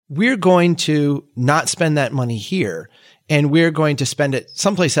we're going to not spend that money here, and we're going to spend it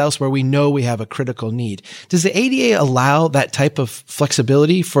someplace else where we know we have a critical need. Does the ADA allow that type of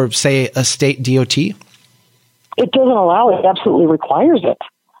flexibility for, say, a state DOT? It doesn't allow it. It absolutely requires it.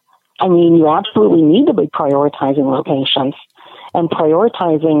 I mean, you absolutely need to be prioritizing locations and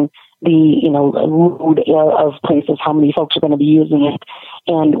prioritizing the, load of places, how many folks are going to be using it.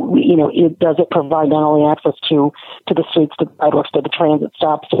 And, does it provide not only access to the streets, to the sidewalks, to the transit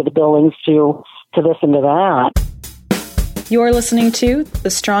stops, to the buildings, to this and to that. You're listening to the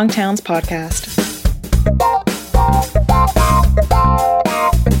Strong Towns Podcast.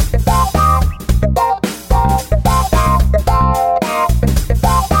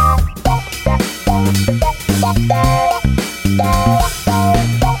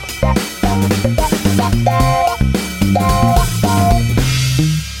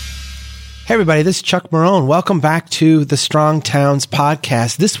 Hey everybody, this is Chuck Marone. Welcome back to the Strong Towns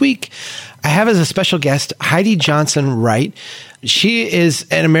Podcast. This week, I have as a special guest Heidi Johnson-Wright. She is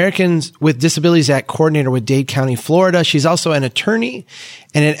an Americans with Disabilities Act coordinator with Dade County, Florida. She's also an attorney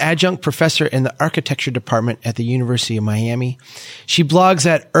and an adjunct professor in the architecture department at the University of Miami. She blogs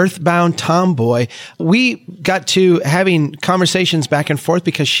at Earthbound Tomboy. We got to having conversations back and forth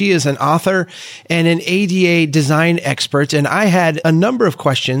because she is an author and an ADA design expert. And I had a number of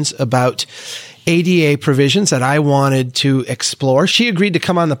questions about ADA provisions that I wanted to explore. She agreed to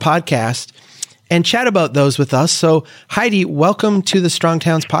come on the podcast and chat about those with us. So, Heidi, welcome to the Strong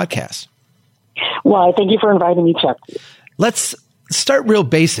Towns Podcast. Well, thank you for inviting me, Chuck. Let's start real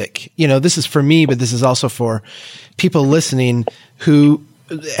basic. This is for me, but this is also for people listening who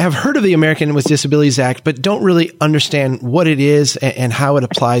have heard of the American with Disabilities Act, but don't really understand what it is and how it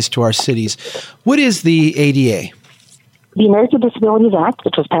applies to our cities. What is the ADA? The American Disabilities Act,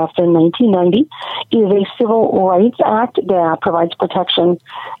 which was passed in 1990, is a civil rights act that provides protection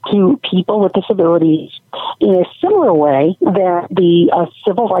to people with disabilities in a similar way that the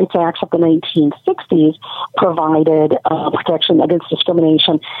Civil Rights Acts of the 1960s provided protection against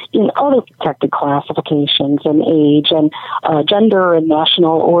discrimination in other protected classifications and age and gender and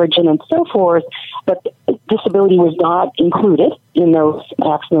national origin and so forth, but disability was not included in those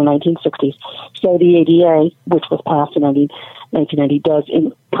acts in the 1960s. So the ADA, which was passed in 1990, does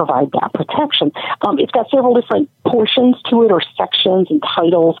provide that protection. It's got several different portions to it, or sections and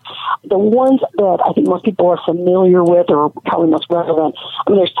titles. The ones that I think most people are familiar with, or probably most relevant,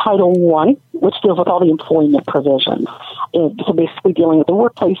 there's Title I, which deals with all the employment provisions. So basically dealing with the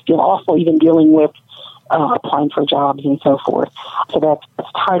workplace, also even dealing with applying for jobs and so forth. So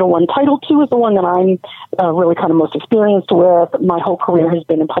that's Title I. Title II is the one that I'm really kind of most experienced with. My whole career has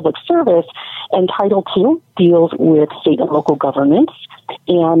been in public service, and Title II deals with state and local governments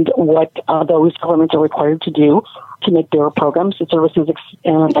and what those governments are required to do to make their programs and services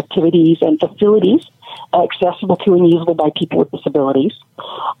and activities and facilities accessible to and usable by people with disabilities.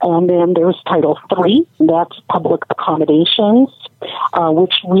 And then there's Title III, that's public accommodations,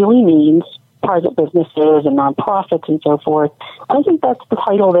 which really means private businesses and nonprofits and so forth. I think that's the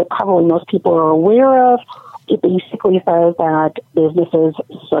title that probably most people are aware of. It basically says that businesses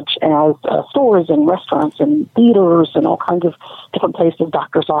such as stores and restaurants and theaters and all kinds of different places,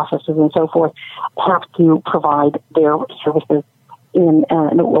 doctors' offices and so forth, have to provide their services in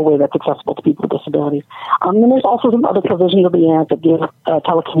a way that's accessible to people with disabilities. And there's also some other provisions of the Act that give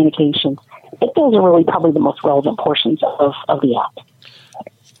telecommunications. But those are really probably the most relevant portions of the Act.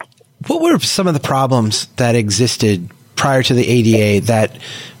 What were some of the problems that existed prior to the ADA that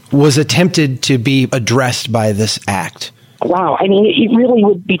was attempted to be addressed by this act? Wow. It really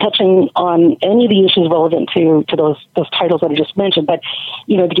would be touching on any of the issues relevant to those titles that I just mentioned. But,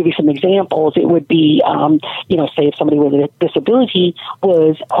 to give you some examples, it would be, say if somebody with a disability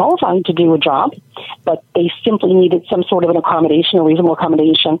was qualified to do a job, but they simply needed some sort of an accommodation, a reasonable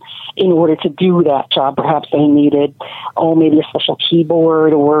accommodation in order to do that job. Perhaps they needed, maybe a special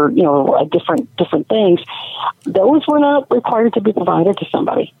keyboard or, different things. Those were not required to be provided to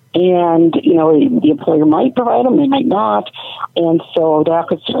somebody. And, the employer might provide them, they might not. And so that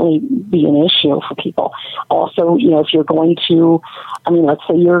could certainly be an issue for people. Also, if you're going to, let's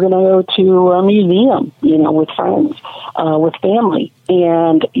say you're going to go to a museum, with friends, with family,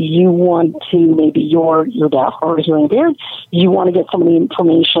 and you want to, maybe you're deaf or hearing impaired, you want to get some of the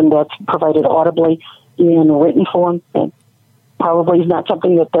information that's provided audibly in written form. probably is not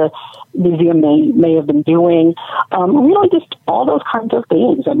something that the museum may have been doing. Really just all those kinds of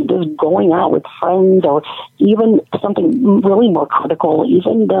things. I mean, just going out with friends, or even something really more critical,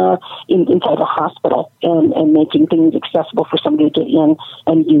 even inside a hospital, and making things accessible for somebody to get in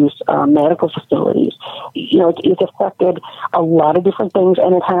and use medical facilities. It's affected a lot of different things,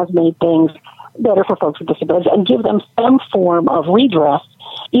 and it has made things better for folks with disabilities and give them some form of redress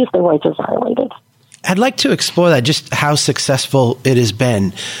if their rights are violated. I'd like to explore that, just how successful it has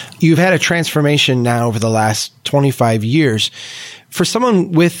been. You've had a transformation now over the last 25 years. For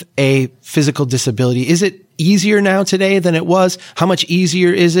someone with a physical disability, is it easier now today than it was? How much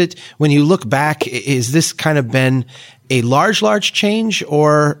easier is it? When you look back, is this kind of been a large change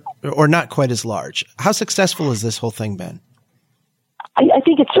or not quite as large? How successful has this whole thing been? I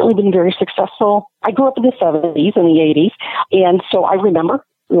think it's certainly been very successful. I grew up in the 70s and the 80s, and so I remember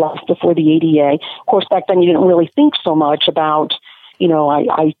life before the ADA. Of course, back then you didn't really think so much about,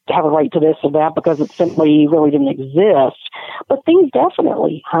 I have a right to this or that, because it simply really didn't exist. But things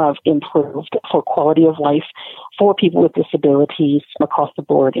definitely have improved for quality of life for people with disabilities across the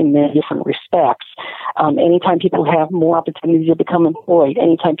board in many different respects. Anytime people have more opportunity to become employed,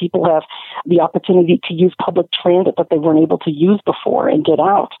 anytime people have the opportunity to use public transit that they weren't able to use before and get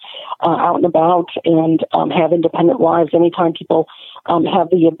out and about and have independent lives, anytime people have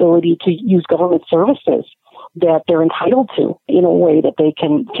the ability to use government services that they're entitled to in a way that they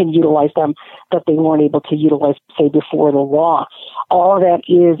can utilize them that they weren't able to utilize, say, before the law. All of that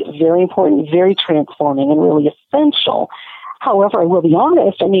is very important, very transforming, and really essential. However, I will be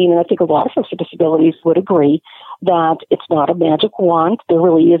honest, and I think a lot of folks with disabilities would agree that it's not a magic wand. There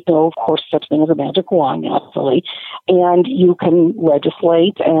really is no, of course, such thing as a magic wand, naturally. And you can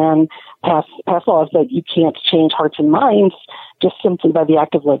legislate and pass laws, but you can't change hearts and minds just simply by the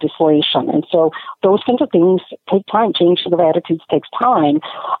act of legislation. And so those kinds of things take time. Changing of attitudes takes time.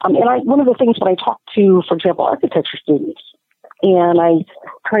 One of the things when I talk to, for example, architecture students, and I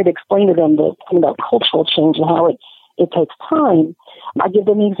try to explain to them the thing about cultural change and how it takes time, I give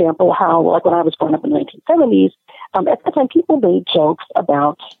them the example how, like when I was growing up in the 1970s, at the time people made jokes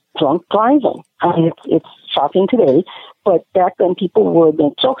about drunk driving. It's shocking today, but back then people would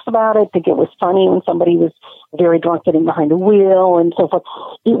make jokes about it, think it was funny when somebody was very drunk sitting behind the wheel and so forth.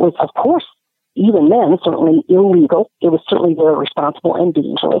 It was, of course, even then, certainly illegal. It was certainly very irresponsible and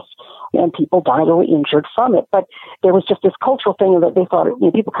dangerous, and people died or were injured from it. But there was just this cultural thing that they thought,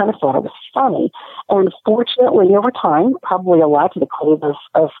 people kind of thought it was funny. And fortunately, over time, probably a lot to the credit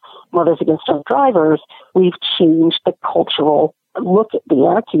of Mothers Against Drunk Drivers, we've changed the cultural look at the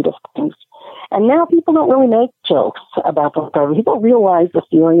attitude of things. And now people don't really make jokes about drunk driving. People realize the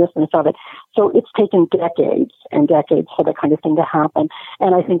seriousness of it. So it's taken decades and decades for that kind of thing to happen.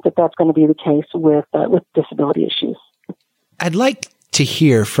 And I think that that's going to be the case with disability issues. I'd like to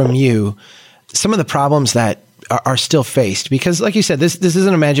hear from you some of the problems that are still faced, because like you said, this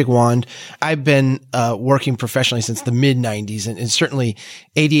isn't a magic wand. I've been working professionally since the mid-90s, and certainly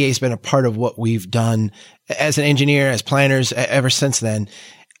ADA has been a part of what we've done as an engineer, as planners, ever since then.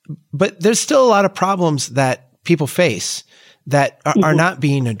 But there's still a lot of problems that people face that are not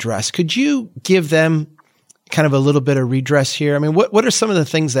being addressed. Could you give them kind of a little bit of redress here? I mean, what are some of the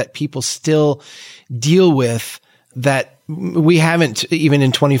things that people still deal with that we haven't, even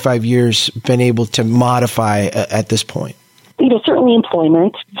in 25 years, been able to modify at this point? Certainly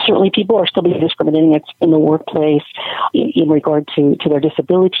employment. Certainly people are still being discriminated in the workplace in regard to their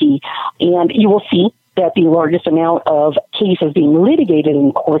disability. And you will see that the largest amount of cases being litigated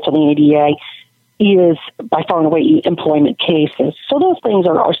in courts on the ADA is by far and away employment cases. So those things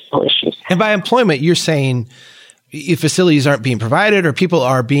are still issues. And by employment, you're saying if facilities aren't being provided, or people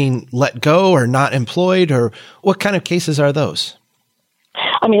are being let go or not employed, or what kind of cases are those?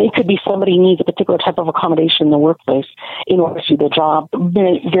 I mean, it could be somebody needs a particular type of accommodation in the workplace in order to do the job.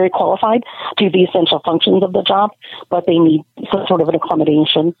 They're very qualified to do the essential functions of the job, but they need some sort of an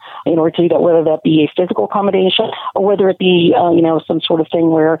accommodation in order to do that, whether that be a physical accommodation or whether it be, some sort of thing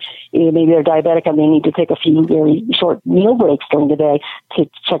where maybe they're diabetic and they need to take a few very short meal breaks during the day to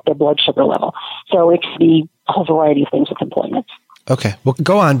check their blood sugar level. So it could be a whole variety of things with employment. Okay. Well,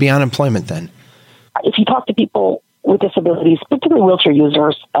 go on beyond employment then. If you talk to people with disabilities, particularly wheelchair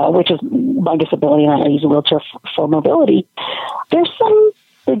users, which is my disability, and I use a wheelchair for mobility, there's some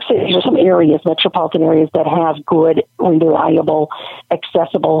big cities or some areas, metropolitan areas, that have good, reliable,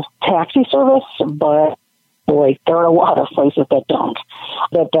 accessible taxi service, but boy, there are a lot of places that don't.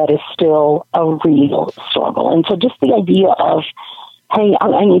 That is still a real struggle. And so just the idea of, hey,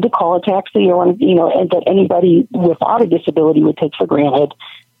 I need to call a taxi, and that anybody without a disability would take for granted,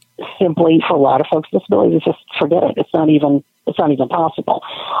 simply, for a lot of folks with disabilities, just forget it. It's not even possible.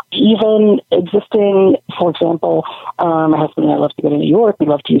 Even existing, for example, my husband and I love to go to New York. We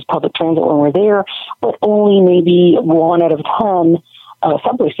love to use public transit when we're there, but only maybe 1 out of 10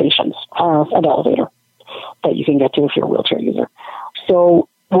 subway stations has an elevator that you can get to if you're a wheelchair user. So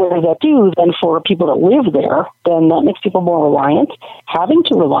what does that do then for people that live there? Then that makes people more reliant, having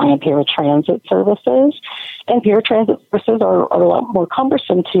to rely on paratransit services. And paratransit services are a lot more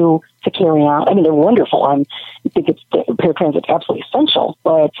cumbersome to carry out. I mean, they're wonderful. I think paratransit absolutely essential,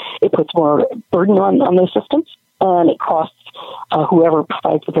 but it puts more burden on those systems, and it costs whoever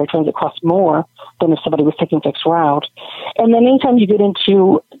provides the paratransit costs more than if somebody was taking fixed route. And then anytime you get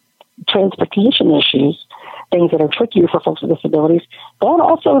into transportation issues, things that are trickier for folks with disabilities, that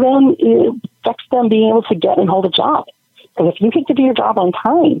also then affects them being able to get and hold a job. Because if you can't get to your job on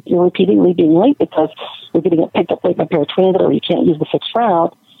time, you're repeatedly being late because you're going to get picked up late by paratransit, or you can't use the fixed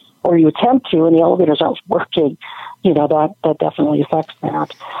route, or you attempt to and the elevators aren't working, that definitely affects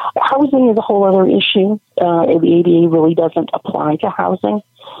that. Housing is a whole other issue. The ADA really doesn't apply to housing.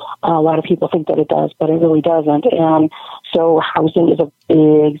 A lot of people think that it does, but it really doesn't. And so housing is a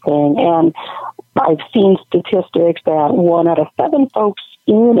big thing. And I've seen statistics that 1 out of 7 folks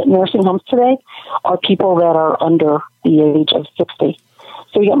in nursing homes today are people that are under the age of 60.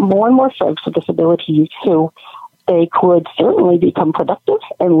 So you get more and more folks with disabilities who they could certainly become productive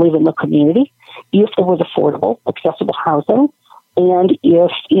and live in the community if there was affordable, accessible housing, and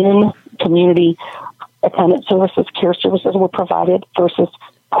if in community attendant services, care services were provided versus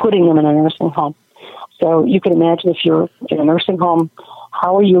putting them in a nursing home. So you can imagine if you're in a nursing home,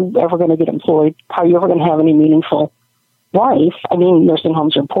 how are you ever going to get employed? How are you ever going to have any meaningful life? I mean, nursing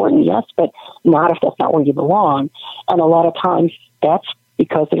homes are important, yes, but not if that's not where you belong. And a lot of times that's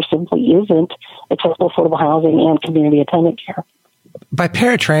because there simply isn't accessible, affordable housing and community attendant care. By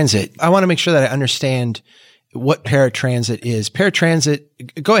paratransit, I want to make sure that I understand what paratransit is.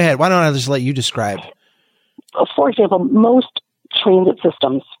 Paratransit, go ahead. Why don't I just let you describe? For example, most transit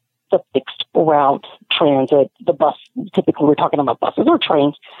systems, the fixed route transit, the bus, typically we're talking about buses or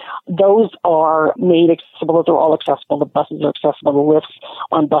trains, those are made accessible. They're all accessible. The buses are accessible. The lifts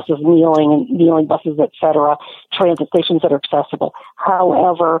on buses, kneeling buses, etc. Transit stations that are accessible.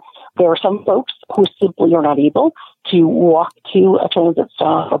 However, there are some folks who simply are not able to walk to a transit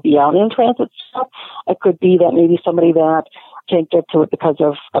stop or be out in a transit stop. It could be that maybe somebody that can't get to it because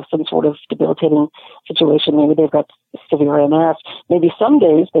of some sort of debilitating situation. Maybe they've got severe MS. Maybe some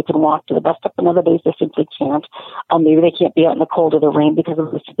days they can walk to the bus stop, and other days they simply can't. Maybe they can't be out in the cold or the rain because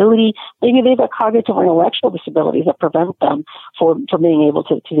of a disability. Maybe they've got cognitive or intellectual disabilities that prevent them from being able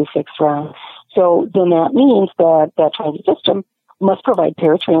to do fixed route. So then that means that that transit system must provide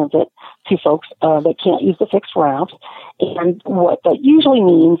paratransit to folks that can't use the fixed route. And what that usually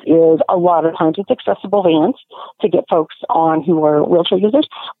means is a lot of times it's accessible vans to get folks on who are wheelchair users.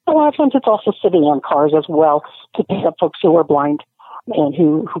 A lot of times it's also sedan cars as well to pick up folks who are blind and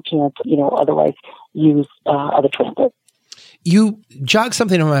who can't, otherwise use other transit. You jogged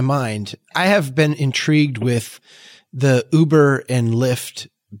something in my mind. I have been intrigued with the Uber and Lyft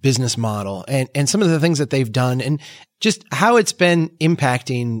business model and some of the things that they've done and just how it's been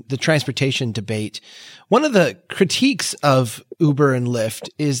impacting the transportation debate. One of the critiques of Uber and Lyft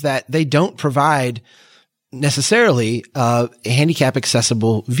is that they don't provide necessarily handicap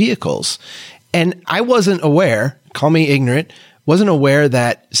accessible vehicles. And I wasn't aware, call me ignorant, wasn't aware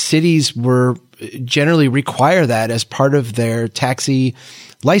that cities were generally require that as part of their taxi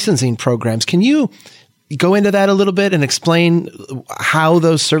licensing programs. Can you go into that a little bit and explain how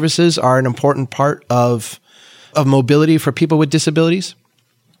those services are an important part of mobility for people with disabilities?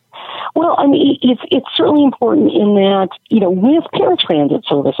 Well, I mean, it's certainly important in that, with paratransit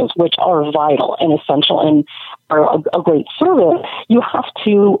services, which are vital and essential and are a great service, you have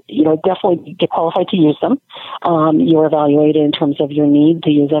to, definitely get qualified to use them. You're evaluated in terms of your need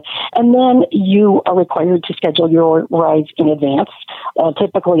to use it. And then you are required to schedule your rides in advance,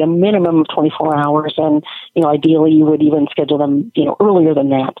 typically a minimum of 24 hours. And, ideally you would even schedule them, earlier than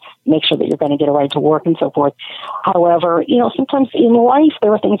that, make sure that you're going to get a ride to work and so forth. However, sometimes in life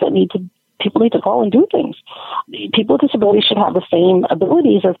there are things that people need to call and do things. People with disabilities should have the same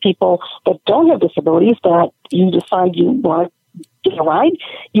abilities as people that don't have disabilities, that you decide you want to get a ride.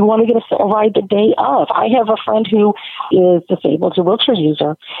 You want to get a ride the day of. I have a friend who is disabled, a wheelchair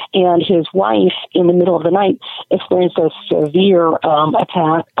user, and his wife in the middle of the night experienced a severe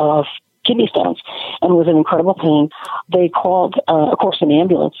attack of kidney stones and was in incredible pain. They called, of course, an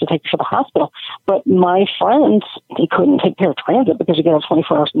ambulance to take her to the hospital. But my friend, he couldn't take paratransit because you got a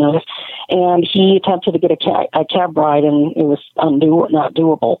 24 hours notice. And he attempted to get a cab ride, and it was not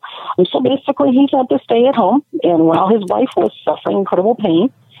doable. And so basically he had to stay at home. And while his wife was suffering incredible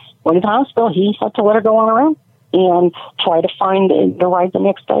pain, went to the hospital, he had to let her go on her own and try to find the ride the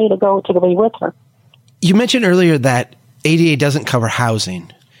next day to go be with her. You mentioned earlier that ADA doesn't cover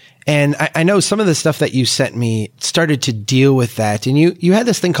housing. And I know some of the stuff that you sent me started to deal with that. And you had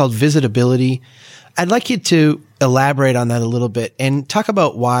this thing called visitability. I'd like you to elaborate on that a little bit and talk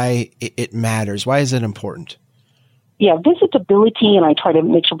about why it matters. Why is it important? Yeah, visitability, and I try to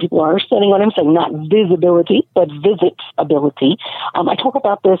make sure people are understanding what I'm saying, not visibility, but visitability. I talk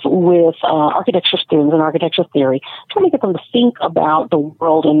about this with architecture students in architecture theory, trying to get them to think about the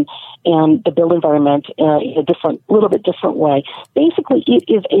world and the built environment in a little bit different way. Basically, it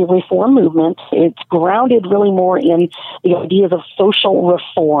is a reform movement. It's grounded really more in the ideas of social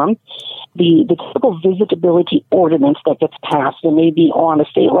reform. The typical visitability ordinance that gets passed, and maybe on a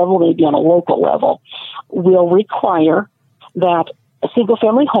state level, maybe on a local level, will require that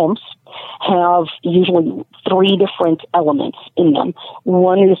single-family homes have usually 3 different elements in them.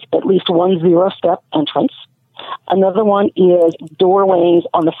 One is at least one zero-step entrance. Another one is doorways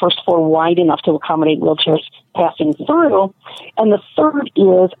on the first floor wide enough to accommodate wheelchairs passing through. And the third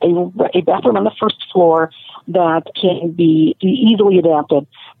is a bathroom on the first floor that can be easily adapted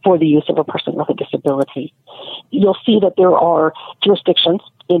for the use of a person with a disability. You'll see that there are jurisdictions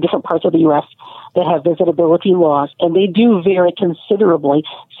in different parts of the U.S. that have visitability laws, and they do vary considerably.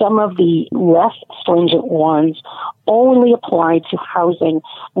 Some of the less stringent ones only apply to housing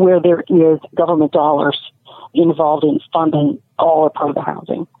where there is government dollars involved in funding all or part of the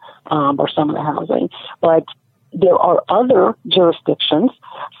housing, or some of the housing. But there are other jurisdictions.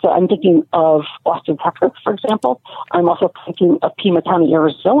 So I'm thinking of Austin, Texas, for example. I'm also thinking of Pima County,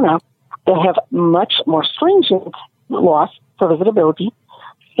 Arizona, that have much more stringent laws for visitability,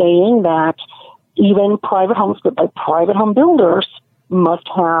 saying that even private homes built by private home builders must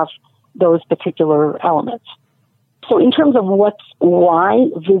have those particular elements. So in terms of why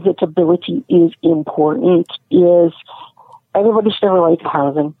visitability is important is everybody should have a right to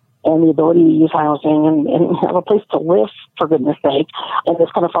housing and the ability to use housing and have a place to live, for goodness sake. And this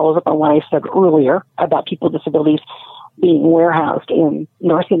kind of follows up on what I said earlier about people with disabilities being warehoused in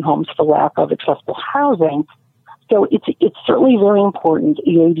nursing homes for lack of accessible housing. So it's certainly very important.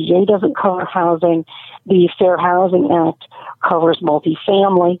 The ADA doesn't cover housing. The Fair Housing Act covers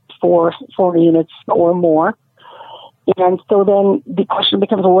multifamily for 4 units or more. And so then the question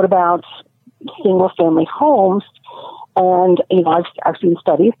becomes, well, what about single-family homes? And I've seen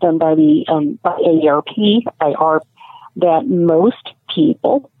studies done by the by AARP that most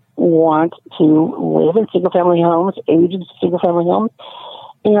people want to live in single-family homes, age in single-family homes,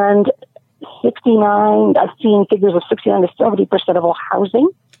 and I've seen figures of 69 to 70% of all housing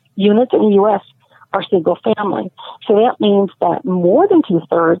units in the U.S. are single-family. So that means that more than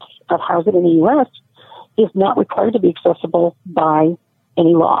 2/3 of housing in the U.S. is not required to be accessible by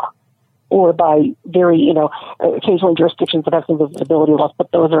any law, or by very, occasionally jurisdictions that have some visibility laws,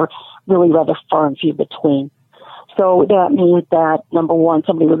 but those are really rather far and few between. So that means that, number one,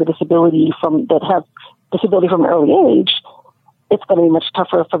 somebody with a disability that has disability from an early age, it's going to be much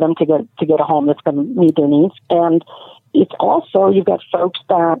tougher for them to get a home that's going to meet their needs. And it's also, you've got folks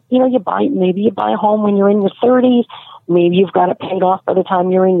that, you buy a home when you're in your 30s. Maybe you've got it paid off by the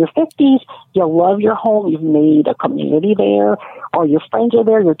time you're in your 50s. You love your home. You've made a community there, or your friends are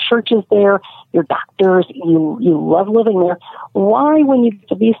there, your church is there, your doctors. You love living there. Why, when you get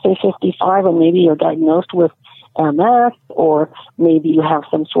to be, say, 55, and maybe you're diagnosed with MS, or maybe you have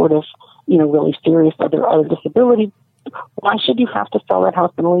some sort of, really serious other disability, why should you have to sell that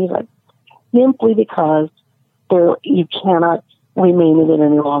house and leave it? Simply because you cannot remain in it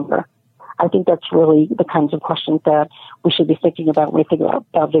any longer. I think that's really the kinds of questions that we should be thinking about when we think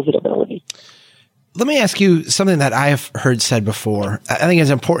about visitability. Let me ask you something that I have heard said before. I think it's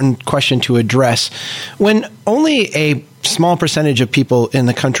an important question to address. When only a small percentage of people in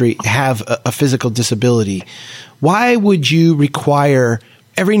the country have a physical disability, why would you require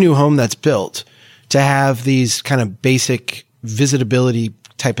every new home that's built to have these kind of basic visitability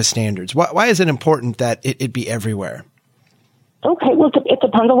type of standards? Why is it important that it be everywhere? Okay, well, it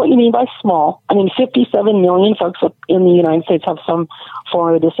depends on what you mean by small. 57 million folks in the United States have some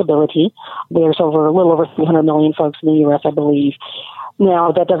form of disability. There's a little over 300 million folks in the U.S., I believe.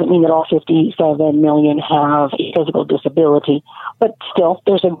 Now, that doesn't mean that all 57 million have a physical disability, but still,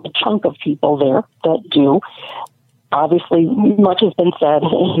 there's a chunk of people there that do. obviously, much has been said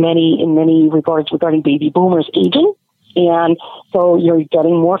in many regards regarding baby boomers aging. And so you're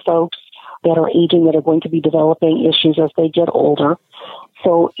getting more folks that are aging that are going to be developing issues as they get older.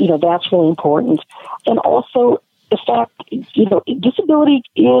 So, that's really important. And also the fact, disability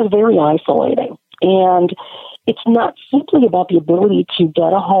is very isolating. And it's not simply about the ability to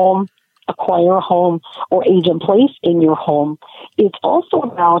get a home, acquire a home, or age in place in your home. It's also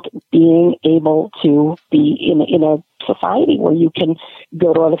about being able to be in a society where you can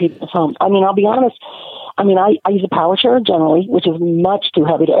go to other people's homes. I mean, I'll be honest. I use a power chair generally, which is much too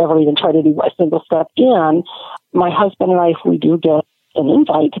heavy to ever even try to do a single step in. My husband and I, if we do get an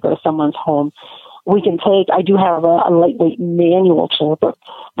invite to go to someone's home, I do have a lightweight manual chair, but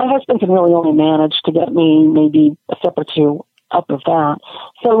my husband can really only manage to get me maybe a step or two up of that.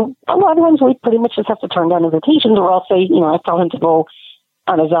 So a lot of times we pretty much just have to turn down invitations, or I'll say, I tell him to go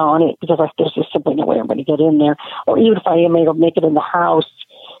on his own because there's just simply no way I'm going to get in there. Or even if I am able to make it in the house,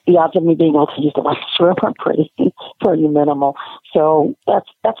 the odds of me being able to use the restroom are pretty minimal. So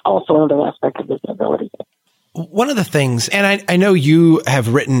that's also another aspect of disability. One of the things, and I know you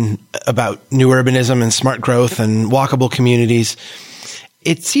have written about new urbanism and smart growth and walkable communities.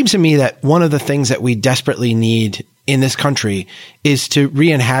 It seems to me that one of the things that we desperately need in this country is to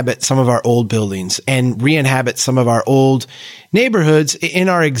re-inhabit some of our old buildings and re-inhabit some of our old neighborhoods in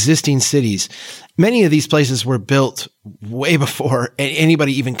our existing cities. Many of these places were built way before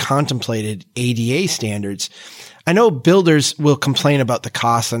anybody even contemplated ADA standards. I know builders will complain about the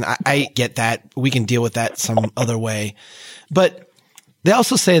costs, and I get that. We can deal with that some other way. But they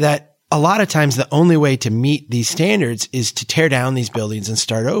also say that a lot of times the only way to meet these standards is to tear down these buildings and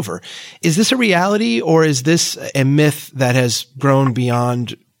start over. Is this a reality, or is this a myth that has grown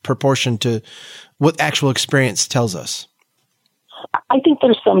beyond proportion to what actual experience tells us? I think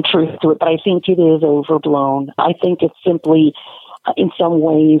there's some truth to it, but I think it is overblown. I think it's simply, in some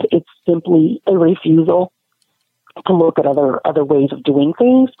ways, it's simply a refusal to look at other ways of doing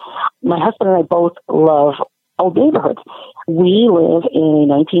things. My husband and I both love old neighborhoods. We live in a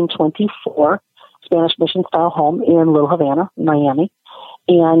 1924 Spanish Mission-style home in Little Havana, Miami.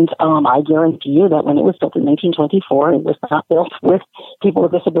 And I guarantee you that when it was built in 1924, it was not built with people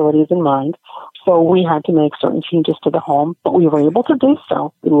with disabilities in mind. So we had to make certain changes to the home, but we were able to do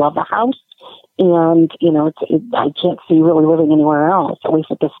so. We love the house. And, I can't see really living anywhere else, at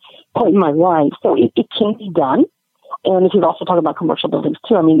least at this point in my life. So it can be done. And if you'd also talk about commercial buildings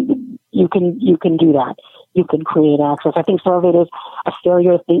too, I mean, you can do that. You can create access. I think some of it is a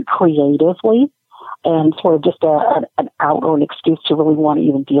failure to think creatively and sort of just an out or an excuse to really want to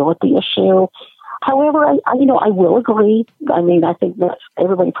even deal with the issue. However, I will agree. I mean, I think that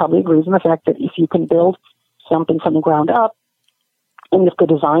everybody probably agrees on the fact that if you can build something from the ground up, and if the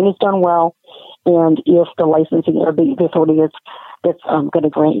design is done well, and if the licensing or the authority that's going to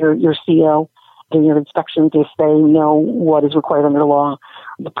grant your CO, and your inspections, if they know what is required under law,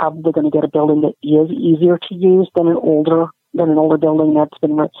 they're probably going to get a building that is easier to use than an older building that's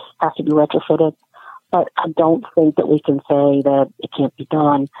has to be retrofitted. But I don't think that we can say that it can't be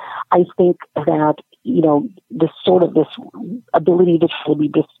done. I think that, this ability to try to be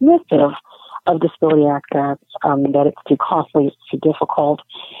dismissive of Disability Act that it's too costly, it's too difficult,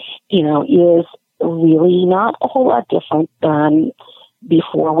 is really not a whole lot different than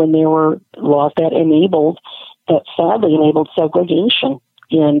before, when there were laws that sadly enabled segregation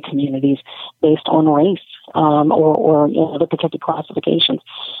in communities based on race, or the protected classifications,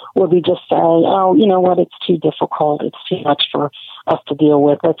 where we just say, oh, you know what, it's too difficult, it's too much for us to deal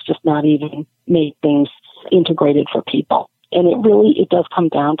with, let's just not even make things integrated for people. And it does come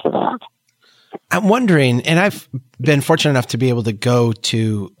down to that. I'm wondering, and I've been fortunate enough to be able to go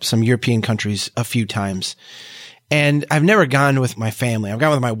to some European countries a few times, and I've never gone with my family. I've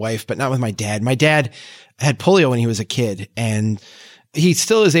gone with my wife, but not with my dad. My dad had polio when he was a kid, and he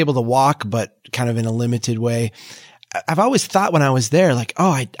still is able to walk, but kind of in a limited way. I've always thought when I was there, like,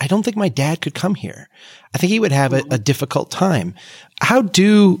 I don't think my dad could come here. I think he would have a difficult time. How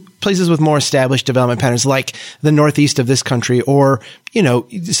do places with more established development patterns, like the northeast of this country, or,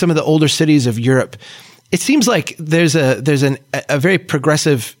 some of the older cities of Europe, it seems like there's a very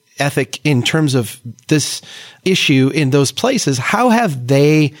progressive ethic in terms of this issue in those places. How have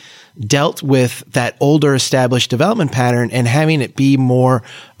they dealt with that older established development pattern and having it be more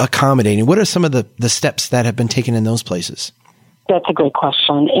accommodating? What are some of the steps that have been taken in those places? That's a great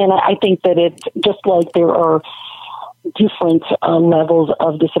question. And I think that it's just like there are different levels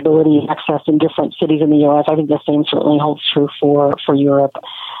of disability access in different cities in the U.S. I think the same certainly holds true for Europe.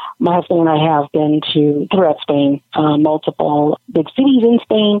 My husband and I have been throughout Spain, multiple big cities in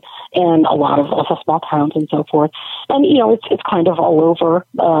Spain, and a lot of also small towns and so forth. And, it's kind of all over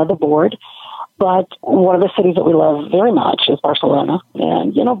the board. But one of the cities that we love very much is Barcelona.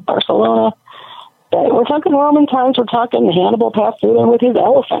 And, Barcelona, we're talking Roman times. We're talking Hannibal passed through there with his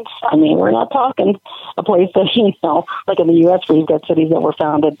elephants. I mean, we're not talking a place that, like in the U.S. where you've got cities that were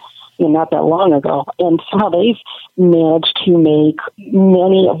founded not that long ago. And somehow they've managed to make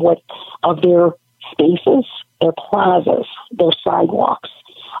many of their spaces, their plazas, their sidewalks,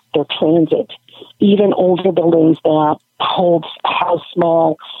 their transit, even older buildings that house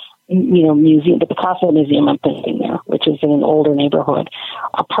small, museum, the Picasso Museum I'm thinking there, which is in an older neighborhood.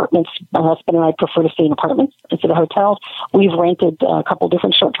 Apartments, my husband and I prefer to stay in apartments instead of hotels. We've rented a couple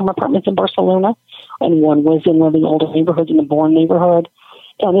different short-term apartments in Barcelona, and one was in one of the older neighborhoods in the Born neighborhood,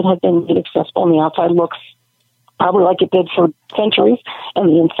 and it has been made accessible, and the outside looks probably like it did for centuries, and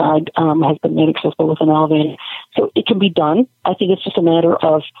the inside has been made accessible with an elevator. So it can be done. I think it's just a matter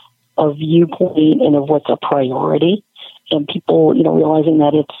of viewpoint and of what's a priority. And people, realizing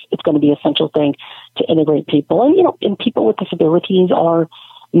that it's going to be an essential thing to integrate people. And people with disabilities are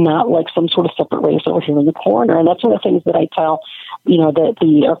not like some sort of separate race over here in the corner. And that's one of the things that I tell,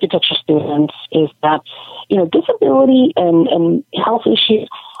 the architecture students is that, disability and health issues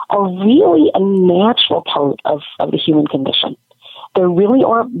are really a natural part of the human condition. There really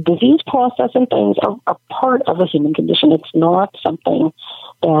are disease process and things are part of the human condition. It's not something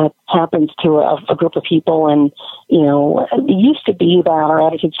that happens to a group of people. And, it used to be that our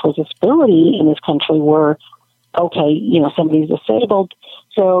attitudes towards disability in this country were, okay, somebody's disabled,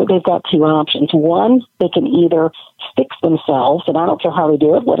 so they've got two options. One, they can either fix themselves, and I don't care how they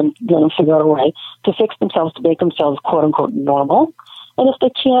do it, let them figure out a way to fix themselves to make themselves quote unquote normal. And if they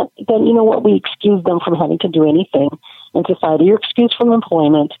can't, then we excuse them from having to do anything in society. You're excused from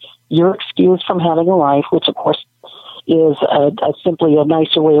employment. You're excused from having a life, which of course is simply a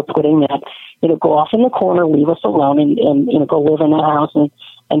nicer way of putting that. Go off in the corner, leave us alone, and go live in that house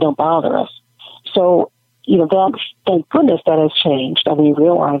and don't bother us. So, thank goodness that has changed. And we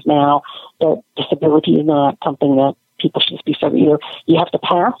realize now that disability is not something that people should just be separate. Either you have to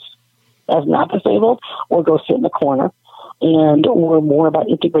pass as not disabled or go sit in the corner. And we're more about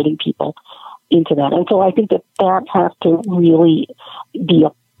integrating people into that. And so I think that has to really be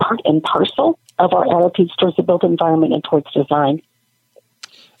a part and parcel of our attitudes towards the built environment and towards design.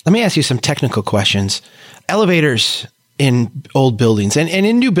 Let me ask you some technical questions. Elevators in old buildings and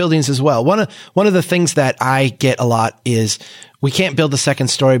in new buildings as well. One of the things that I get a lot is we can't build a second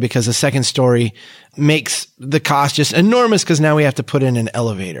story because the second story makes the cost just enormous because now we have to put in an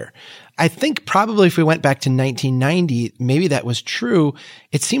elevator. I think probably if we went back to 1990, maybe that was true.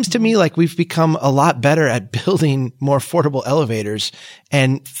 It seems to me like we've become a lot better at building more affordable elevators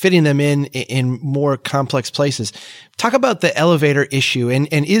and fitting them in more complex places. Talk about the elevator issue and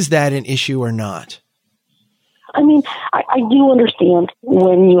is that an issue or not? I mean, I do understand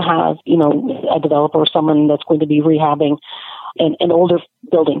when you have, a developer or someone that's going to be rehabbing an older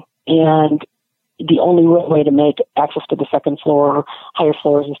building, and the only way to make access to the second floor or higher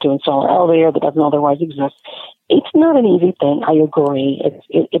floors is to install an elevator that doesn't otherwise exist. It's not an easy thing. I agree.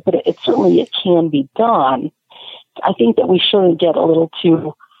 But it certainly can be done. I think that we shouldn't get a little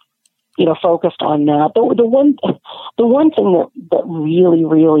too, focused on that. The one thing that really,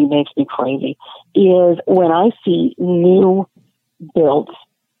 really makes me crazy is when I see new builds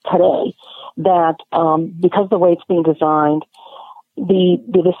today that, because of the way it's being designed, the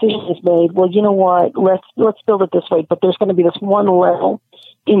decision is made, well, you know what, let's build it this way, but there's going to be this one level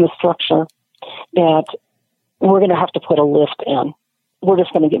in the structure that we're going to have to put a lift in. We're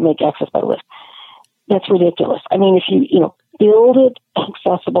just going to make access by lift. That's ridiculous. I mean, if you build it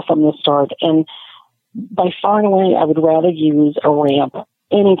accessible from the start, and by far and away, I would rather use a ramp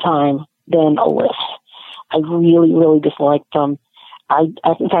anytime than a lift. I really, really dislike them.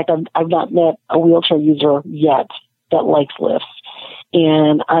 In fact, I've not met a wheelchair user yet that likes lifts.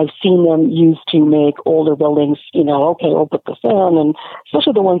 And I've seen them used to make older buildings, okay, we'll put this in, and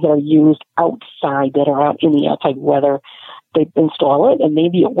especially the ones that are used outside, that are out in the outside weather, they install it, and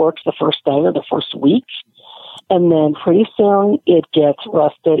maybe it works the first day or the first week, and then pretty soon it gets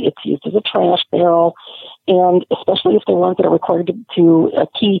rusted. It's used as a trash barrel, and especially if they're ones that are required to a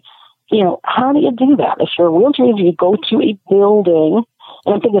key, how do you do that? If you're a wheelchair user, you go to a building.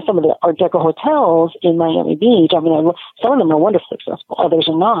 And I'm thinking of some of the Art Deco hotels in Miami Beach. I mean, some of them are wonderfully accessible. Others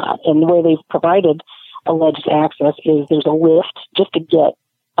are not. And the way they've provided alleged access is there's a lift just to get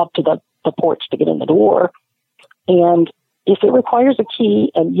up to the porch to get in the door. And if it requires a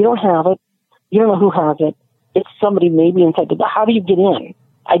key and you don't have it, you don't know who has it, it's somebody maybe inside the door. How do you get in?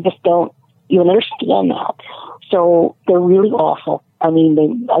 I just don't even understand that. So they're really awful. I mean, they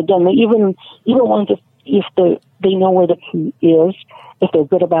even ones if they know where the key is, if they're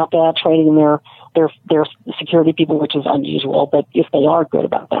good about that, training their security people, which is unusual, but if they are good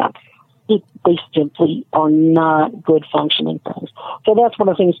about that, they simply are not good functioning things. So that's one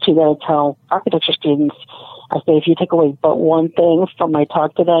of the things, too, that I tell architecture students. I say, if you take away but one thing from my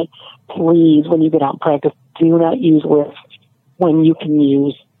talk today, please, when you get out and practice, do not use lifts when you can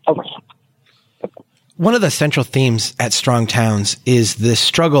use a ramp. One of the central themes at Strong Towns is the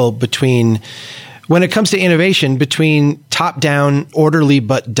struggle between, when it comes to innovation, between top-down, orderly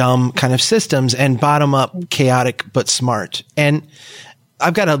but dumb kind of systems and bottom-up, chaotic but smart. And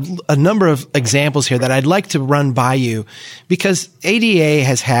I've got a number of examples here that I'd like to run by you, because ADA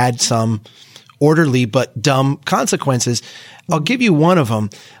has had some orderly but dumb consequences. I'll give you one of them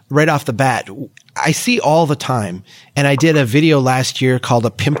right off the bat. I see all the time, and I did a video last year called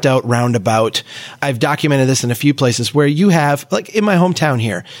A Pimped Out Roundabout. I've documented this in a few places where you have, like in my hometown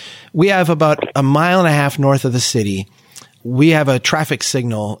here, we have about a mile and a half north of the city. We have a traffic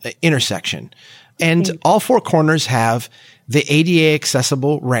signal intersection, and all four corners have the ADA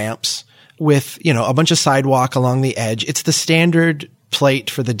accessible ramps with, a bunch of sidewalk along the edge. It's the standard plate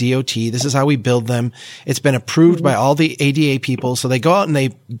for the DOT. This is how we build them. It's been approved by all the ADA people. So they go out and they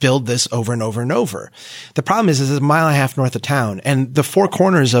build this over and over and over. The problem is it's a mile and a half north of town, and the four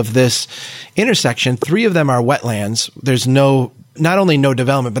corners of this intersection, 3 of them are wetlands. There's not only no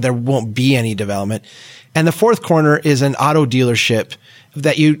development, but there won't be any development. And the 4th corner is an auto dealership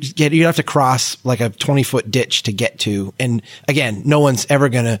that you'd have to cross like a 20-foot ditch to get to. And again, no one's ever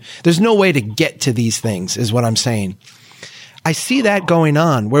there's no way to get to these things, is what I'm saying. I see that going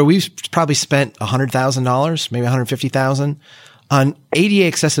on where we've probably spent $100,000, maybe $150,000 on ADA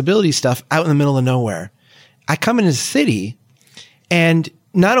accessibility stuff out in the middle of nowhere. I come into the city, and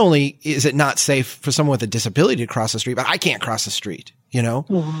not only is it not safe for someone with a disability to cross the street, but I can't cross the street,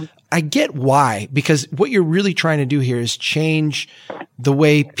 Mm-hmm. I get why, because what you're really trying to do here is change the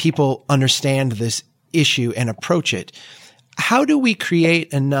way people understand this issue and approach it. How do we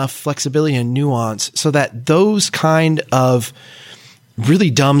create enough flexibility and nuance so that those kind of really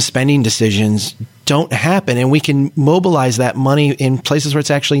dumb spending decisions don't happen, and we can mobilize that money in places where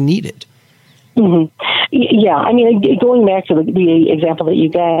it's actually needed? Mm-hmm. Yeah, I mean, going back to the example that you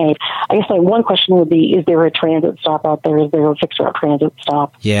gave, I guess my one question would be, is there a transit stop out there? Is there a fixed-route transit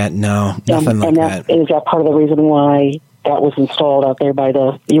stop? Yeah, no, nothing like that. Is that part of the reason why that was installed out there by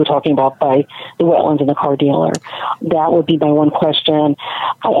you were talking about by the wetlands and the car dealer? That would be my one question.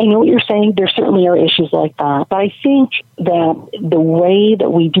 I know what you're saying. There certainly are issues like that. But I think that the way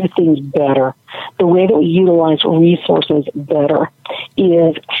that we do things better, the way that we utilize resources better,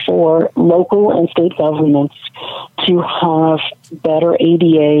 is for local and state governments to have better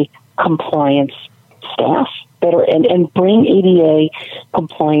ADA compliance staff, and bring ADA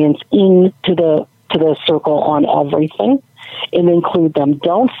compliance into the circle on everything and include them.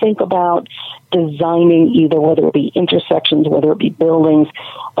 Don't think about designing either, whether it be intersections, whether it be buildings.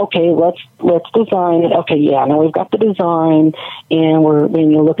 Okay, let's design it. Okay, yeah, now we've got the design and we're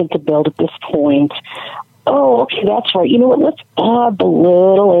looking to build at this point. Oh, okay, that's right. You know what? Let's add the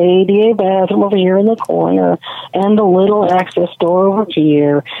little ADA bathroom over here in the corner, and the little access door over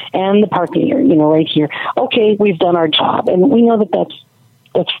here, and the parking area, right here. Okay, we've done our job, and we know that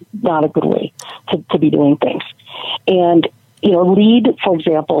that's not a good way to be doing things. And, LEED, for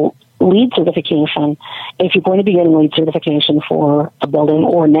example, LEED certification, if you're going to be getting LEED certification for a building,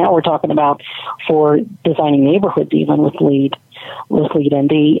 or now we're talking about for designing neighborhoods even with LEED,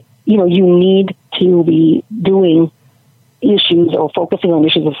 and you need to be doing issues or focusing on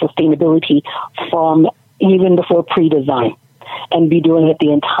issues of sustainability from even before pre-design, and be doing it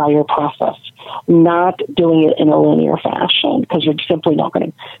the entire process, not doing it in a linear fashion, because you're simply not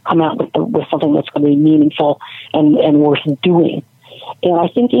going to come out with something that's going to be meaningful and worth doing. And I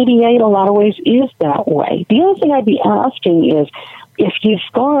think ADA in a lot of ways is that way. The other thing I'd be asking is, if you've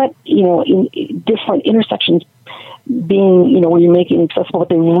got, in different intersections being, where you're making it accessible, but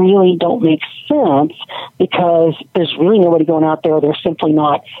they really don't make sense because there's really nobody going out there. They're simply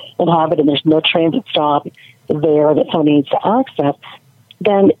not inhabited. There's no transit stop there that somebody needs to access.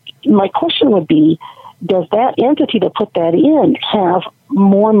 Then my question would be, does that entity that put that in have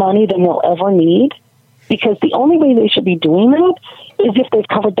more money than they'll ever need? Because the only way they should be doing that is if they've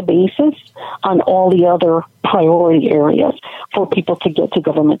covered the bases on all the other priority areas for people to get to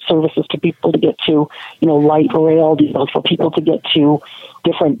government services, to people to get to, light rail deals, for people to get to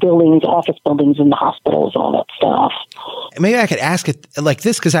different buildings, office buildings in the hospitals, all that stuff. Maybe I could ask it like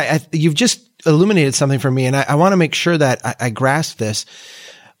this, because you've just illuminated something for me, and I want to make sure that I grasp this.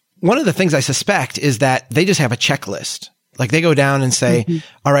 one of the things I suspect is that they just have a checklist. Like they go down and say,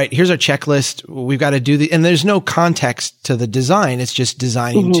 all right, here's our checklist. We've got to do and there's no context to the design. It's just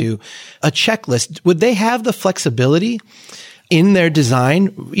designing to a checklist. Would they have the flexibility in their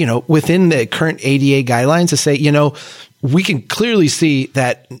design, within the current ADA guidelines to say, we can clearly see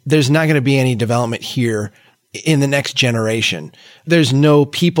that there's not going to be any development here in the next generation. There's no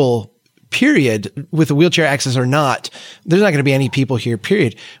people, period, with a wheelchair access or not. There's not going to be any people here,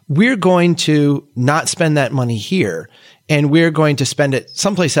 period. We're going to not spend that money here, and we're going to spend it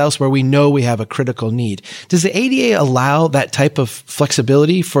someplace else where we know we have a critical need. Does the ADA allow that type of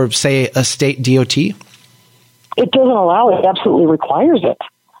flexibility for, say, a state DOT? It doesn't allow it. It absolutely requires it.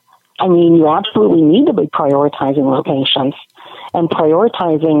 I mean, you absolutely need to be prioritizing locations and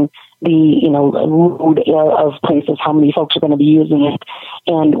prioritizing the, load of places, how many folks are going to be using it.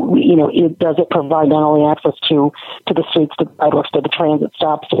 And, does it provide not only access to the streets, to the sidewalks, to the transit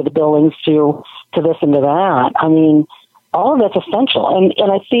stops, to the buildings, to this and to that. I mean, all of that's essential.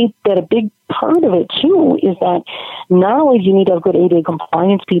 And I think that a big part of it, too, is that not only do you need to have good ADA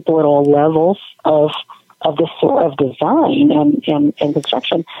compliance people at all levels of this sort of design and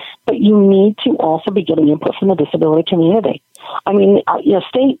construction, but you need to also be getting input from the disability community. I mean,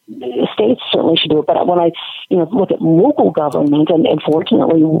 states certainly should do it, but when I, look at local government, and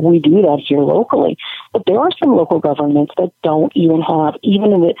fortunately we do that here locally, but there are some local governments that don't even have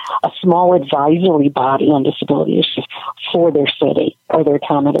a small advisory body on disability issues for their city or their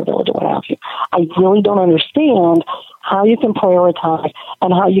town or their village or what have you. I really don't understand how you can prioritize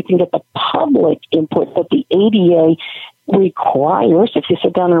and how you can get the public input that the ADA requires if you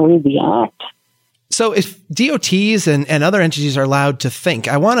sit down and read the act. So if DOTs and other entities are allowed to think,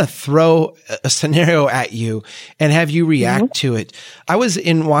 I want to throw a scenario at you and have you react to it. I was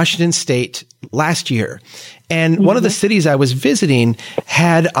in Washington State last year, and one of the cities I was visiting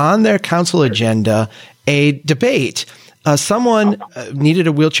had on their council agenda a debate. Someone needed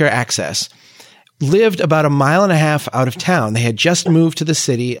a wheelchair access, lived about 1.5 miles out of town. They had just moved to the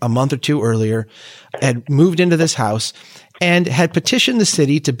city a month or two earlier, had moved into this house, and had petitioned the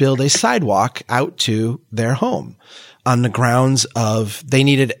city to build a sidewalk out to their home on the grounds of they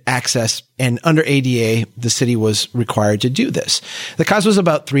needed access, and under ADA, the city was required to do this. The cost was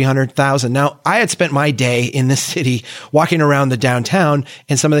about $300,000. Now, I had spent my day in the city walking around the downtown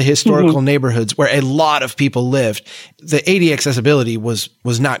and some of the historical neighborhoods where a lot of people lived. The ADA accessibility was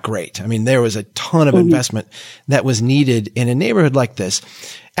not great. I mean, there was a ton of investment that was needed in a neighborhood like this.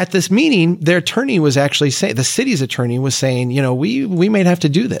 At this meeting, their attorney was actually saying, the city's attorney was saying, we may have to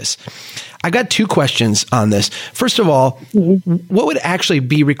do this. I got two questions on this. First of all, what would actually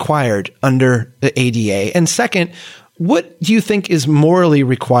be required under the ADA? And second, what do you think is morally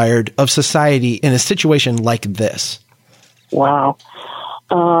required of society in a situation like this? Wow.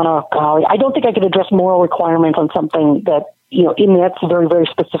 Oh, golly. I don't think I could address moral requirements on something that, in that's very, very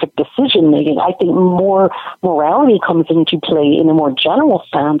specific decision making. I think more morality comes into play in a more general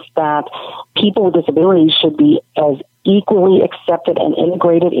sense that people with disabilities should be as equally accepted and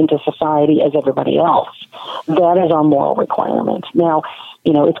integrated into society as everybody else. That is our moral requirement. Now,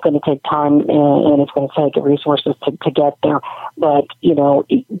 it's going to take time and it's going to take resources to get there. But,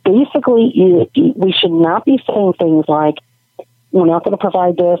 basically, we should not be saying things like, we're not going to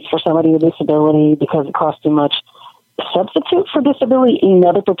provide this for somebody with disability because it costs too much. Substitute for disability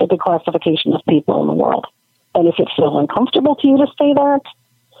another particular classification of people in the world. And if it feels uncomfortable to you to say that,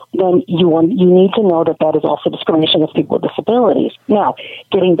 then you need to know that is also discrimination against people with disabilities. Now,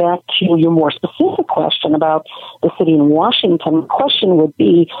 getting back to your more specific question about the city in Washington, the question would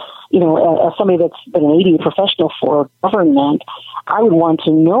be, as somebody that's been an ADA professional for government, I would want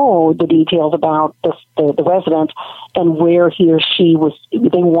to know the details about the resident and where he or she was.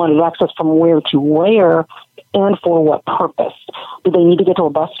 They wanted access from where to where and for what purpose. Do they need to get to a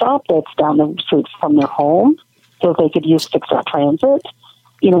bus stop that's down the street from their home so they could use fixed transit?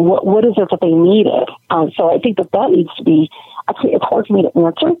 What is it that they needed? So I think that needs to be, it's hard for me to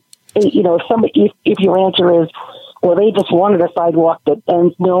answer. If your answer is, well, they just wanted a sidewalk that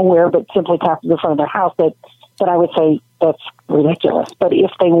ends nowhere but simply passes in front of their house, then I would say that's ridiculous. But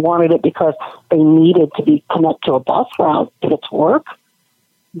if they wanted it because they needed to be connected to a bus route to get to work,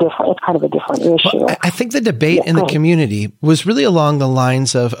 it's kind of a different issue. Well, I think the debate in the community was really along the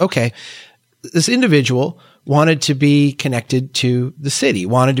lines of, okay, this individual wanted to be connected to the city,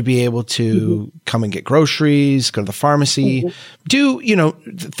 wanted to be able to come and get groceries, go to the pharmacy, do,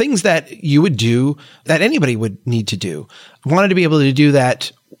 things that you would do that anybody would need to do. Wanted to be able to do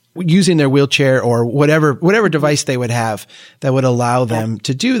that using their wheelchair or whatever device they would have that would allow them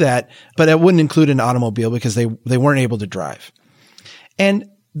to do that. But it wouldn't include an automobile because they weren't able to drive. And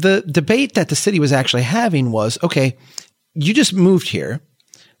the debate that the city was actually having was, okay, you just moved here.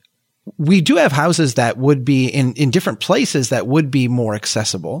 We do have houses that would be in different places that would be more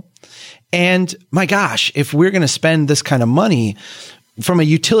accessible. And my gosh, if we're going to spend this kind of money from a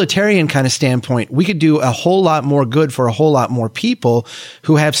utilitarian kind of standpoint, we could do a whole lot more good for a whole lot more people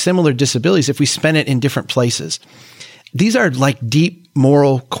who have similar disabilities if we spend it in different places. These are like deep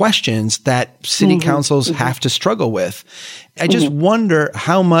moral questions that city councils have to struggle with. I just wonder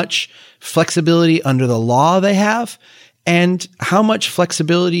how much flexibility under the law they have and how much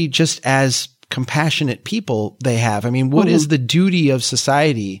flexibility just as compassionate people they have. I mean, what is the duty of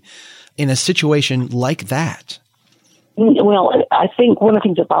society in a situation like that? Well, I think one of the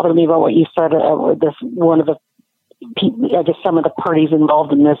things that bothered me about what you said, some of the parties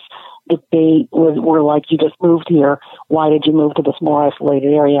involved in this debate were like, you just moved here. Why did you move to this more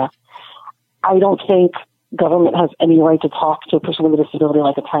isolated area? I don't think government has any right to talk to a person with a disability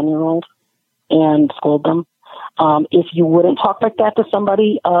like a 10-year-old and scold them. If you wouldn't talk like that to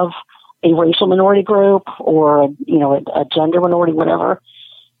somebody of a racial minority group or, a gender minority, whatever,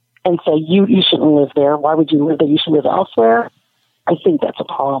 and say, you shouldn't live there. Why would you live there? You should live elsewhere. I think that's a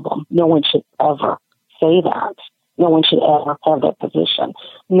problem. No one should ever say that. No one should ever have that position.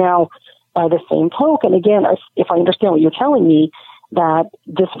 Now, by the same token, again, if I understand what you're telling me, that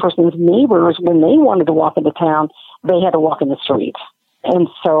this person's neighbors, when they wanted to walk into town, they had to walk in the street. And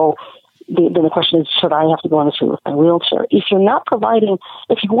so then the question is, should I have to go on the street with my wheelchair? If you're not providing,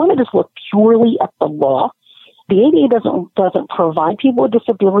 if you want to just look purely at the law, the ADA doesn't provide people with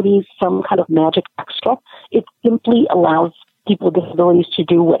disabilities some kind of magic extra. It simply allows people with disabilities to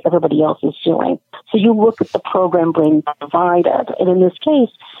do what everybody else is doing. So you look at the program being provided, and in this case,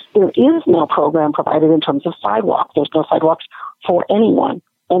 there is no program provided in terms of sidewalks. There's no sidewalks for anyone.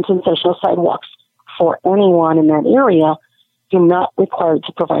 And since there's no sidewalks for anyone in that area, you're not required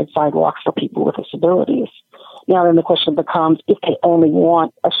to provide sidewalks for people with disabilities. Now, then the question becomes, if they only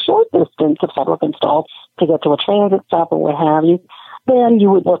want a short distance of sidewalk installed to get to a transit stop or what have you, then you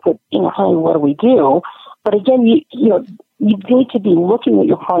would look at, hey, what do we do? But again, you need to be looking at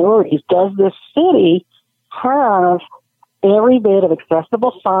your priorities. Does this city have every bit of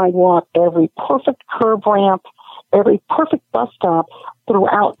accessible sidewalk, every perfect curb ramp, every perfect bus stop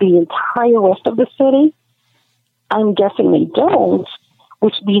throughout the entire rest of the city? I'm guessing they don't,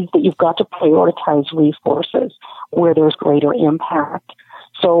 which means that you've got to prioritize resources where there's greater impact.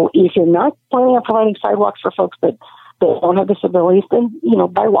 So if you're not planning on providing sidewalks for folks that don't have disabilities, then,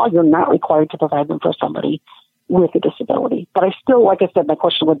 by law, you're not required to provide them for somebody with a disability. But I still, like I said, my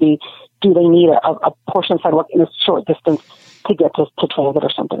question would be, do they need a portion of sidewalk in a short distance to get to transit or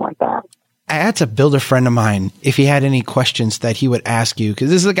something like that? I had to build a friend of mine if he had any questions that he would ask you,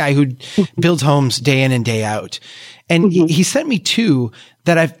 because this is a guy who builds homes day in and day out. And he sent me two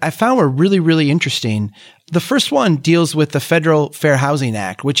that I found were really, really interesting. The first one deals with the Federal Fair Housing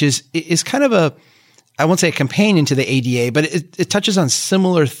Act, which is kind of I won't say a companion to the ADA, but it touches on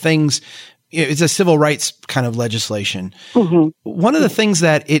similar things. It's a civil rights kind of legislation. One of the things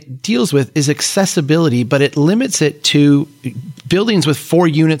that it deals with is accessibility, but it limits it to buildings with 4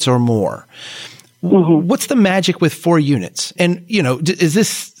 units or more. What's the magic with 4 units? And, is this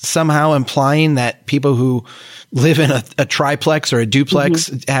somehow implying that people who live in a triplex or a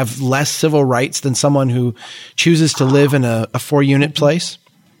duplex have less civil rights than someone who chooses to live in a 4-unit place?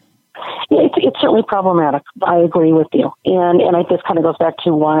 It's certainly problematic. I agree with you. And this kind of goes back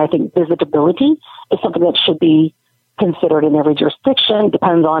to why I think visitability is something that should be considered in every jurisdiction.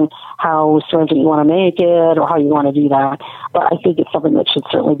 Depends on how stringent you want to make it or how you want to do that. But I think it's something that should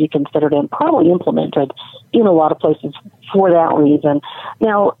certainly be considered and probably implemented in a lot of places for that reason.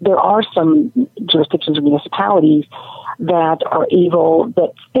 Now, there are some jurisdictions or municipalities that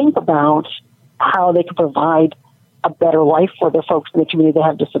think about how they can provide a better life for the folks in the community that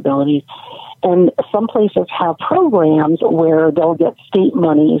have disabilities. And some places have programs where they'll get state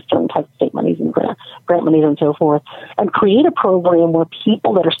monies, certain types of state monies and grant monies and so forth, and create a program where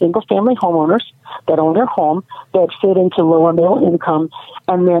people that are single-family homeowners that own their home, that fit into lower middle income,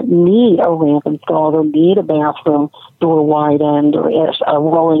 and that need a ramp installed or need a bathroom door widened or a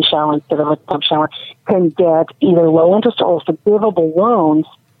rolling shower instead of a tub shower, can get either low interest or forgivable loans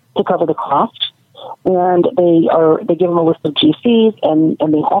to cover the cost. And they give them a list of GCs, and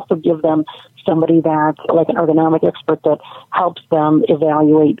they also give them somebody that's like an ergonomic expert that helps them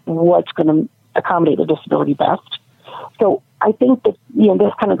evaluate what's going to accommodate their disability best. So I think that,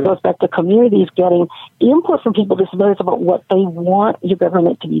 this kind of goes back to communities getting input from people with disabilities about what they want your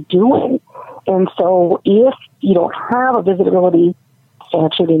government to be doing. And so if you don't have a visitability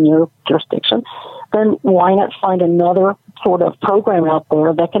statute in your jurisdiction, then why not find another sort of program out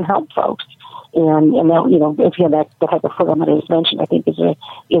there that can help folks? And that, if you have that type of program that is mentioned, I think is a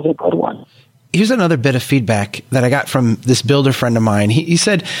good one. Here's another bit of feedback that I got from this builder friend of mine. He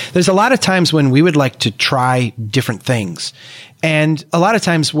said there's a lot of times when we would like to try different things. And a lot of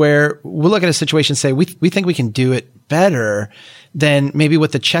times where we'll look at a situation and say, we think we can do it better than maybe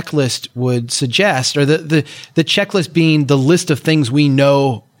what the checklist would suggest, or the checklist being the list of things we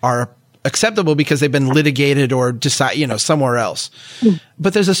know are acceptable because they've been litigated or somewhere else.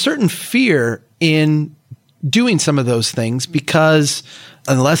 But there's a certain fear in doing some of those things because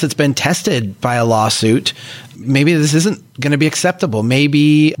unless it's been tested by a lawsuit, maybe this isn't going to be acceptable.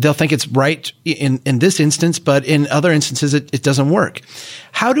 Maybe they'll think it's right in this instance, but in other instances, it doesn't work.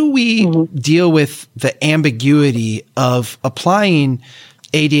 How do we deal with the ambiguity of applying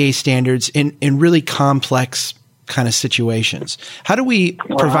ADA standards in really complex kind of situations? How do we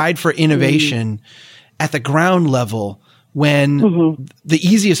provide for innovation at the ground level when the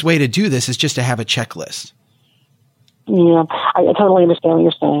easiest way to do this is just to have a checklist? Yeah, I totally understand what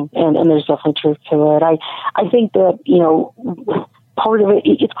you're saying, and there's definitely truth to it. I think that, part of it,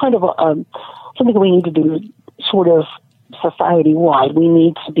 it's kind of something that we need to do sort of society-wide. We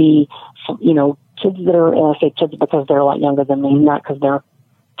need to be, kids that are, and I say kids because they're a lot younger than me, not because they're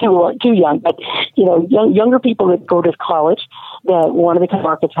too young, but, younger people that go to college that want to become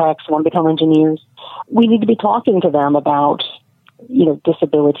architects, want to become engineers. We need to be talking to them about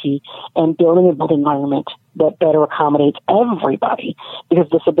disability and building a built environment that better accommodates everybody. Because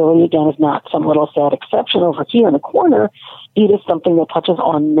disability, again, is not some little sad exception over here in the corner. It is something that touches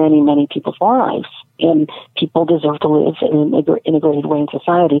on many, many people's lives. And people deserve to live in an integrated way in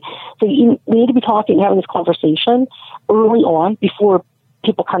society. So we need to be having this conversation early on before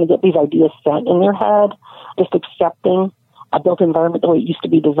people kind of get these ideas set in their head, just accepting a built environment the way it used to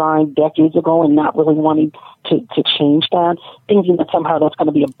be designed decades ago and not really wanting to change that, thinking that somehow that's going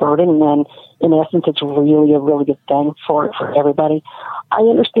to be a burden, and then in essence it's really a really good thing for everybody. I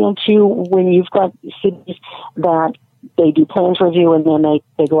understand too when you've got cities that they do plans review and then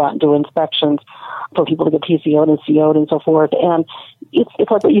they go out and do inspections for people to get TCO'd and CO'd and so forth. And it's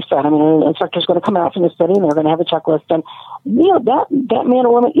like what you said. I mean, an inspector's going to come out from the city and they're going to have a checklist. And, that man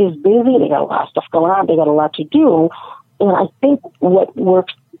or woman is busy. They got a lot of stuff going on. They got a lot to do. And I think what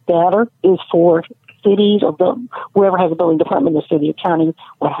works better is for cities or whoever has a building department, the city or county,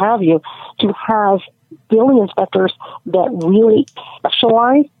 what have you, to have building inspectors that really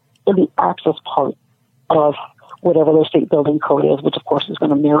specialize in the access part of whatever their state building code is, which of course is going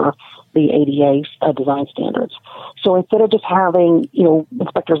to mirror the ADA design standards. So instead of just having,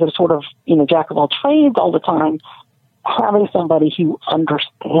 inspectors that are sort of, jack of all trades all the time, having somebody who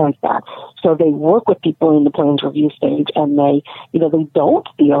understands that. So they work with people in the plans review stage and they don't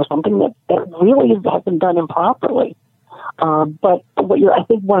steal something that really has been done improperly. But I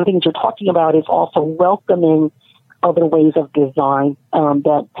think one of the things you're talking about is also welcoming other ways of design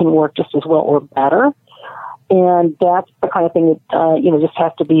that can work just as well or better. And that's the kind of thing that, just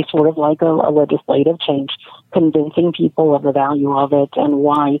has to be sort of like a legislative change, convincing people of the value of it and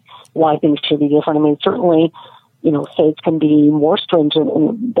why things should be different. I mean, certainly, states can be more stringent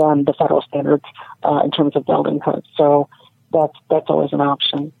than the federal standards in terms of building codes. So that's always an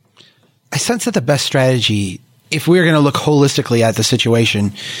option. I sense that the best strategy, if we're going to look holistically at the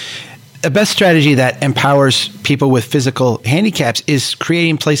situation, the best strategy that empowers people with physical handicaps is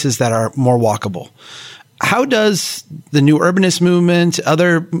creating places that are more walkable. How does the new urbanist movement,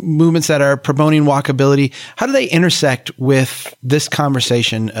 other movements that are promoting walkability, how do they intersect with this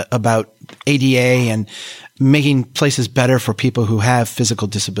conversation about ADA and making places better for people who have physical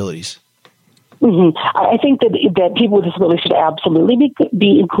disabilities? Mm-hmm. I think that people with disabilities should absolutely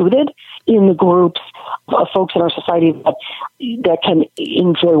be included in the groups of folks in our society that can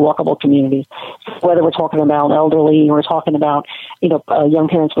enjoy walkable communities. Whether we're talking about elderly, we're talking about young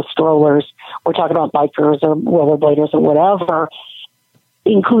parents with strollers, we're talking about bikers or rollerbladers or whatever.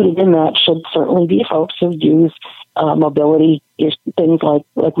 Included in that should certainly be folks who use mobility things like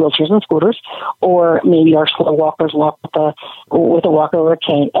wheelchairs and scooters, or maybe our slow walkers walk with a walker or a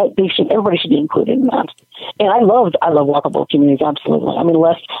cane. Everybody should be included in that. And I love walkable communities, absolutely. I mean,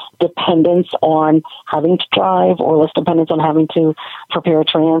 less dependence on having to drive or less dependence on having to prepare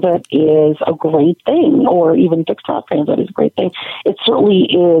transit is a great thing, or even fixed route transit is a great thing. It certainly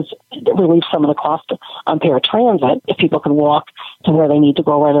relieves some of the cost on paratransit if people can walk to where they need to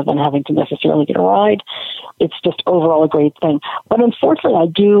go rather than having to necessarily get a ride. It's just overall a great thing. But unfortunately, I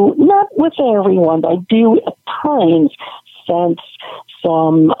do, not with everyone, but I do at times sense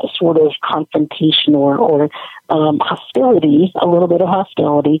some sort of confrontation or hostility, a little bit of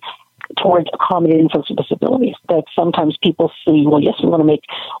hostility towards accommodating folks with disabilities. That sometimes people see, well, yes, we want to make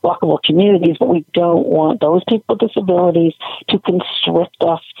walkable communities, but we don't want those people with disabilities to constrict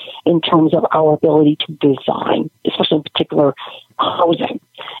us in terms of our ability to design, especially in particular housing.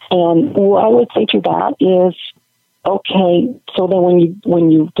 And what I would say to that is, okay, so then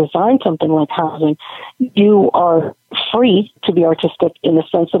when you design something like housing, you are free to be artistic in the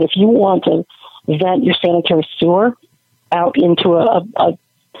sense that if you want to vent your sanitary sewer out into a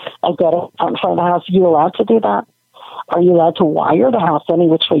gutter out in front of the house, you're allowed to do that. Are you allowed to wire the house any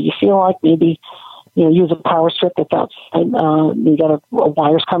which way you feel like? Maybe, use a power strip that's outside. You got a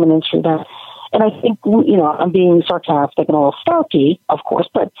wires coming in through that. And I think, I'm being sarcastic and a little starky, of course,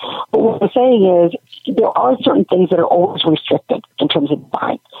 but what I'm saying is there are certain things that are always restricted in terms of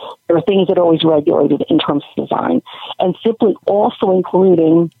design. There are things that are always regulated in terms of design. And simply also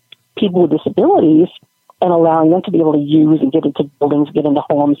including people with disabilities and allowing them to be able to use and get into buildings, get into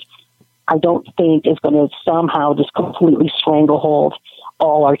homes, I don't think is going to somehow just completely stranglehold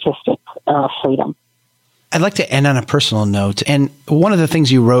all artistic freedom. I'd like to end on a personal note. And one of the things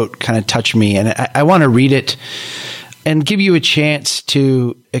you wrote kind of touched me, and I want to read it and give you a chance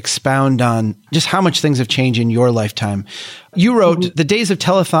to expound on just how much things have changed in your lifetime. You wrote, The days of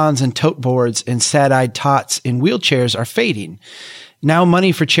telethons and tote boards and sad-eyed tots in wheelchairs are fading. Now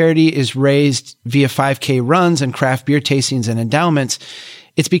money for charity is raised via 5K runs and craft beer tastings and endowments.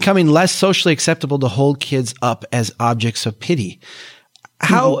 It's becoming less socially acceptable to hold kids up as objects of pity.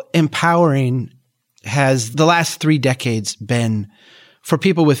 How empowering has the last 3 decades been for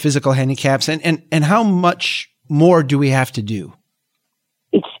people with physical handicaps, and how much more do we have to do?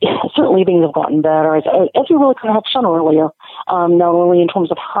 It's certainly things have gotten better. As we really kind of touched on earlier, not only in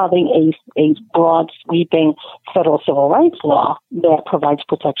terms of having a broad sweeping federal civil rights law that provides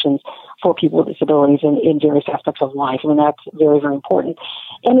protections for people with disabilities in various aspects of life. I mean, that's very, very important.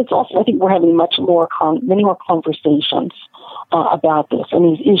 And it's also, I think we're having many more conversations about this,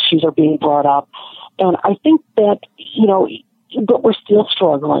 and these issues are being brought up. And I think that, but we're still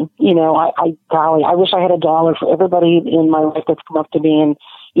struggling. I wish I had $1 for everybody in my life that's come up to me and,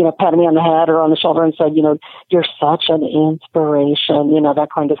 patted me on the head or on the shoulder and said, you're such an inspiration, that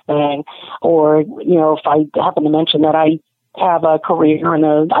kind of thing. Or, if I happen to mention that I have a career and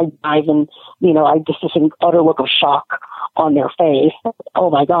I dive and, I just this utter look of shock on their face.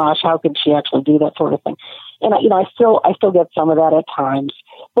 Oh my gosh, how could she actually do that sort of thing? And, I still get some of that at times,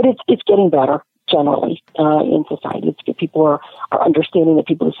 but it's getting better. Generally, in society, people are understanding that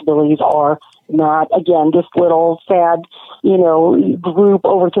people with disabilities are not, again, this little sad, group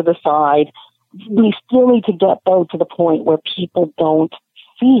over to the side. We still need to get, though, to the point where people don't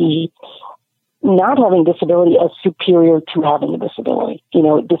see not having disability as superior to having a disability.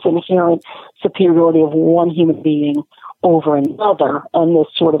 This inherent superiority of one human being over another, and this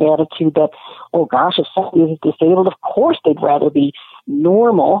sort of attitude that, oh gosh, if somebody is disabled, of course they'd rather be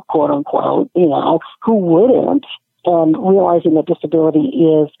normal, quote unquote, who wouldn't? And realizing that disability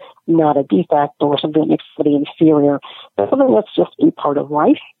is not a defect or something that makes somebody inferior, but something that's just a part of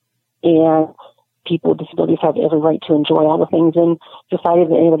life. And people with disabilities have every right to enjoy all the things in society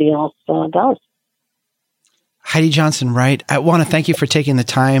that anybody else does. Heidi Johnson-Wright, I want to thank you for taking the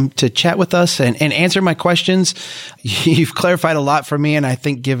time to chat with us and answer my questions. You've clarified a lot for me, and I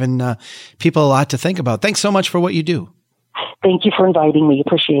think given people a lot to think about. Thanks so much for what you do. Thank you for inviting me.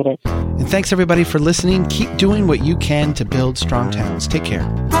 Appreciate it. And thanks, everybody, for listening. Keep doing what you can to build strong towns. Take care.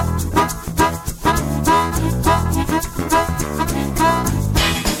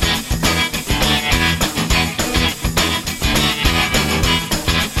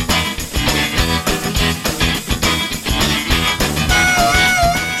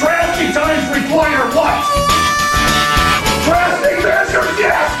 Drastic times require what? Drastic measures,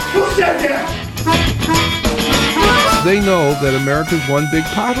 yes! Who said that? They know that America's one big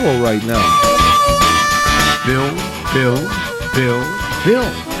pothole right now. Bill.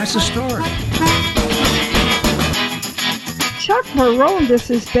 That's the story. Chuck Marohn, this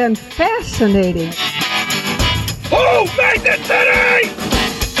has been fascinating. Who made the city?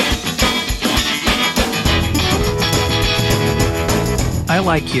 I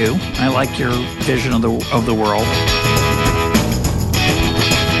like you. I like your vision of the world.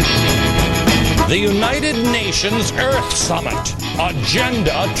 The United Nations Earth Summit,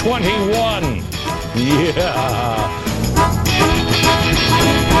 Agenda 21. Yeah.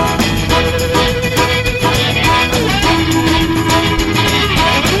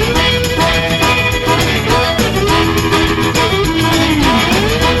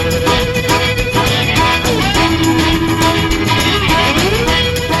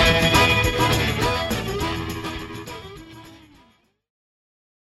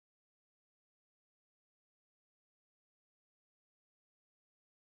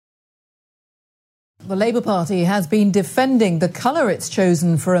 The Labour Party has been defending the colour it's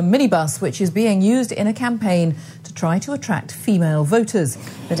chosen for a minibus, which is being used in a campaign to try to attract female voters.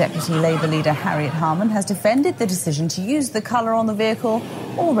 The Deputy Labour leader Harriet Harman has defended the decision to use the colour on the vehicle,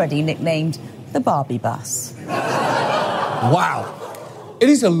 already nicknamed the Barbie bus. Wow. It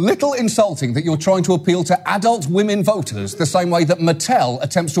is a little insulting that you're trying to appeal to adult women voters the same way that Mattel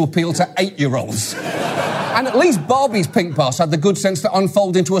attempts to appeal to 8-year-olds. And at least Barbie's pink bus had the good sense to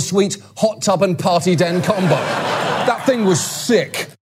unfold into a sweet hot tub and party den combo. That thing was sick.